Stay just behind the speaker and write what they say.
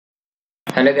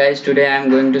Hello guys, today I am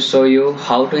going to show you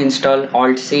how to install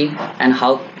Alt-C and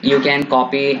how you can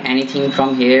copy anything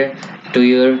from here to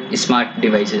your smart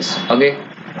devices. Okay,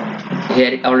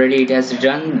 here already it has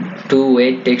done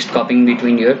two-way text copying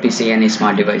between your PC and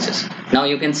smart devices. Now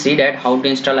you can see that how to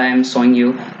install I am showing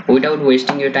you. Without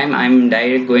wasting your time, I am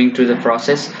direct going through the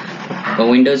process.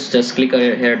 Windows, just click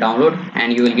here download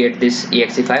and you will get this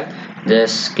exe file.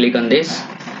 Just click on this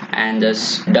and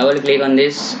just double click on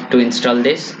this to install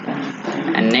this,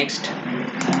 and next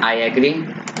I agree,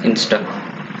 install.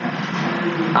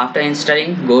 After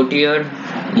installing, go to your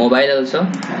mobile. Also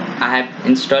I have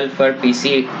installed for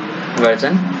PC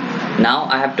version. Now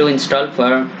I have to install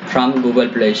from Google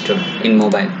Play Store in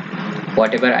mobile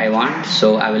whatever I want,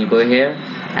 so I will go here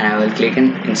and I will click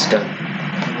on install.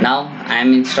 Now I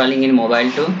am installing in mobile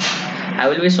too. I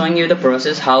will be showing you the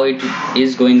process how it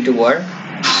is going to work.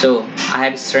 So I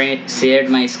have shared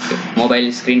my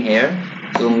mobile screen here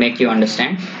to make you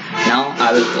understand. Now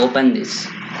I will open this.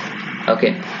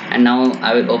 Okay, and now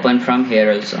I will open from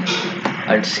here also.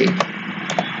 Let's see.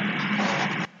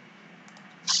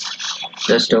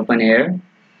 Just open here.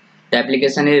 The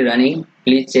application is running.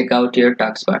 Please check out your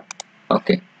taskbar.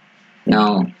 Okay,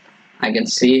 now I can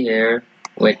see here.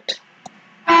 Wait.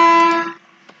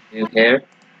 Here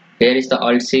is the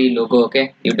Alt-C logo.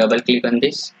 Okay, you double click on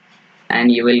this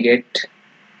and you will get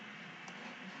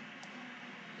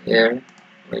here.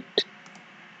 Wait,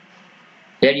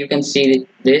 here you can see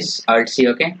this Alt-C.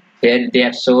 Okay, here they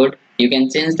have showed. You can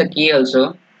change the key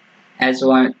also as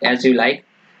you like.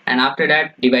 And after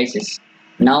that, devices.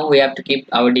 Now we have to keep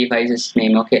our devices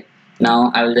name. Okay,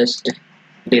 now I will just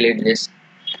delete this.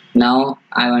 Now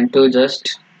I want to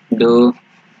just do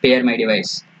pair my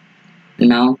device.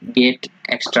 Now get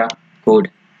extra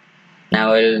code.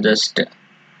 Now I will just,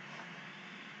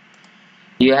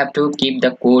 you have to keep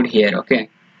the code here. Okay,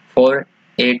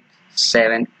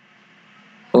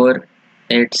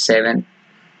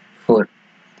 4874.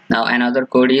 Now another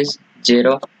code is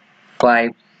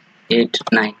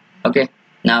 0589. Okay,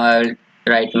 now I will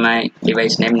write my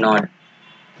device name node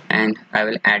and I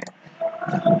will add.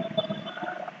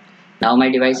 Now my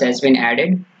device has been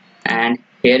added, and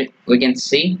here we can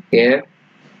see here.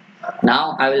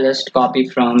 Now I will just copy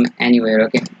from anywhere.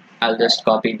 Okay, I'll just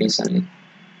copy this only.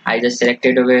 I just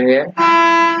selected over here.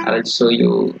 I will show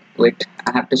you. Wait,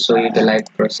 I have to show you the live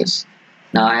process.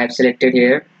 Now I have selected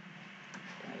here.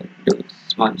 Do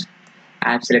small.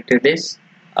 I have selected this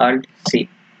Alt-C.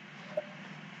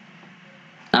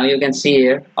 Now you can see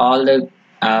here all the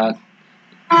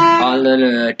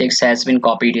text has been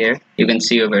copied here. You can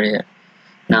see over here.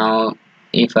 Now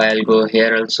if I'll go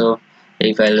here also,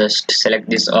 if I'll just select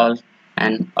this all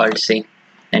and Alt-C,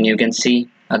 then you can see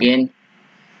again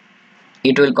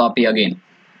it will copy again.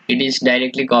 It is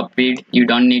directly copied. You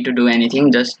don't need to do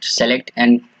anything, just select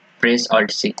and press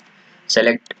Alt-C.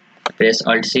 Select, press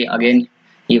Alt-C, again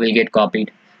you will get copied.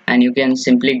 And you can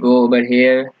simply go over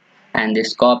here and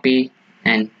this copy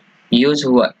and use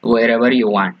wherever you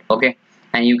want. Okay,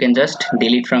 and you can just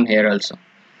delete from here also.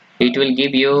 It will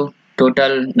give you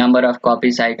total number of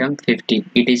copies item 50.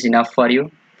 It is enough for you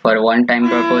for one time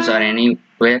purpose or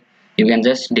anywhere. You can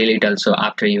just delete also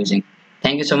after using.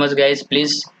 Thank you so much guys.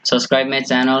 Please subscribe my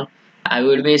channel. I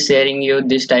will be sharing you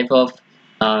this type of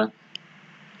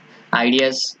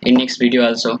ideas in next video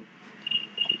also.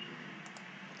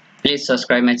 Please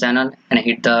subscribe my channel and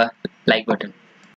hit the like button.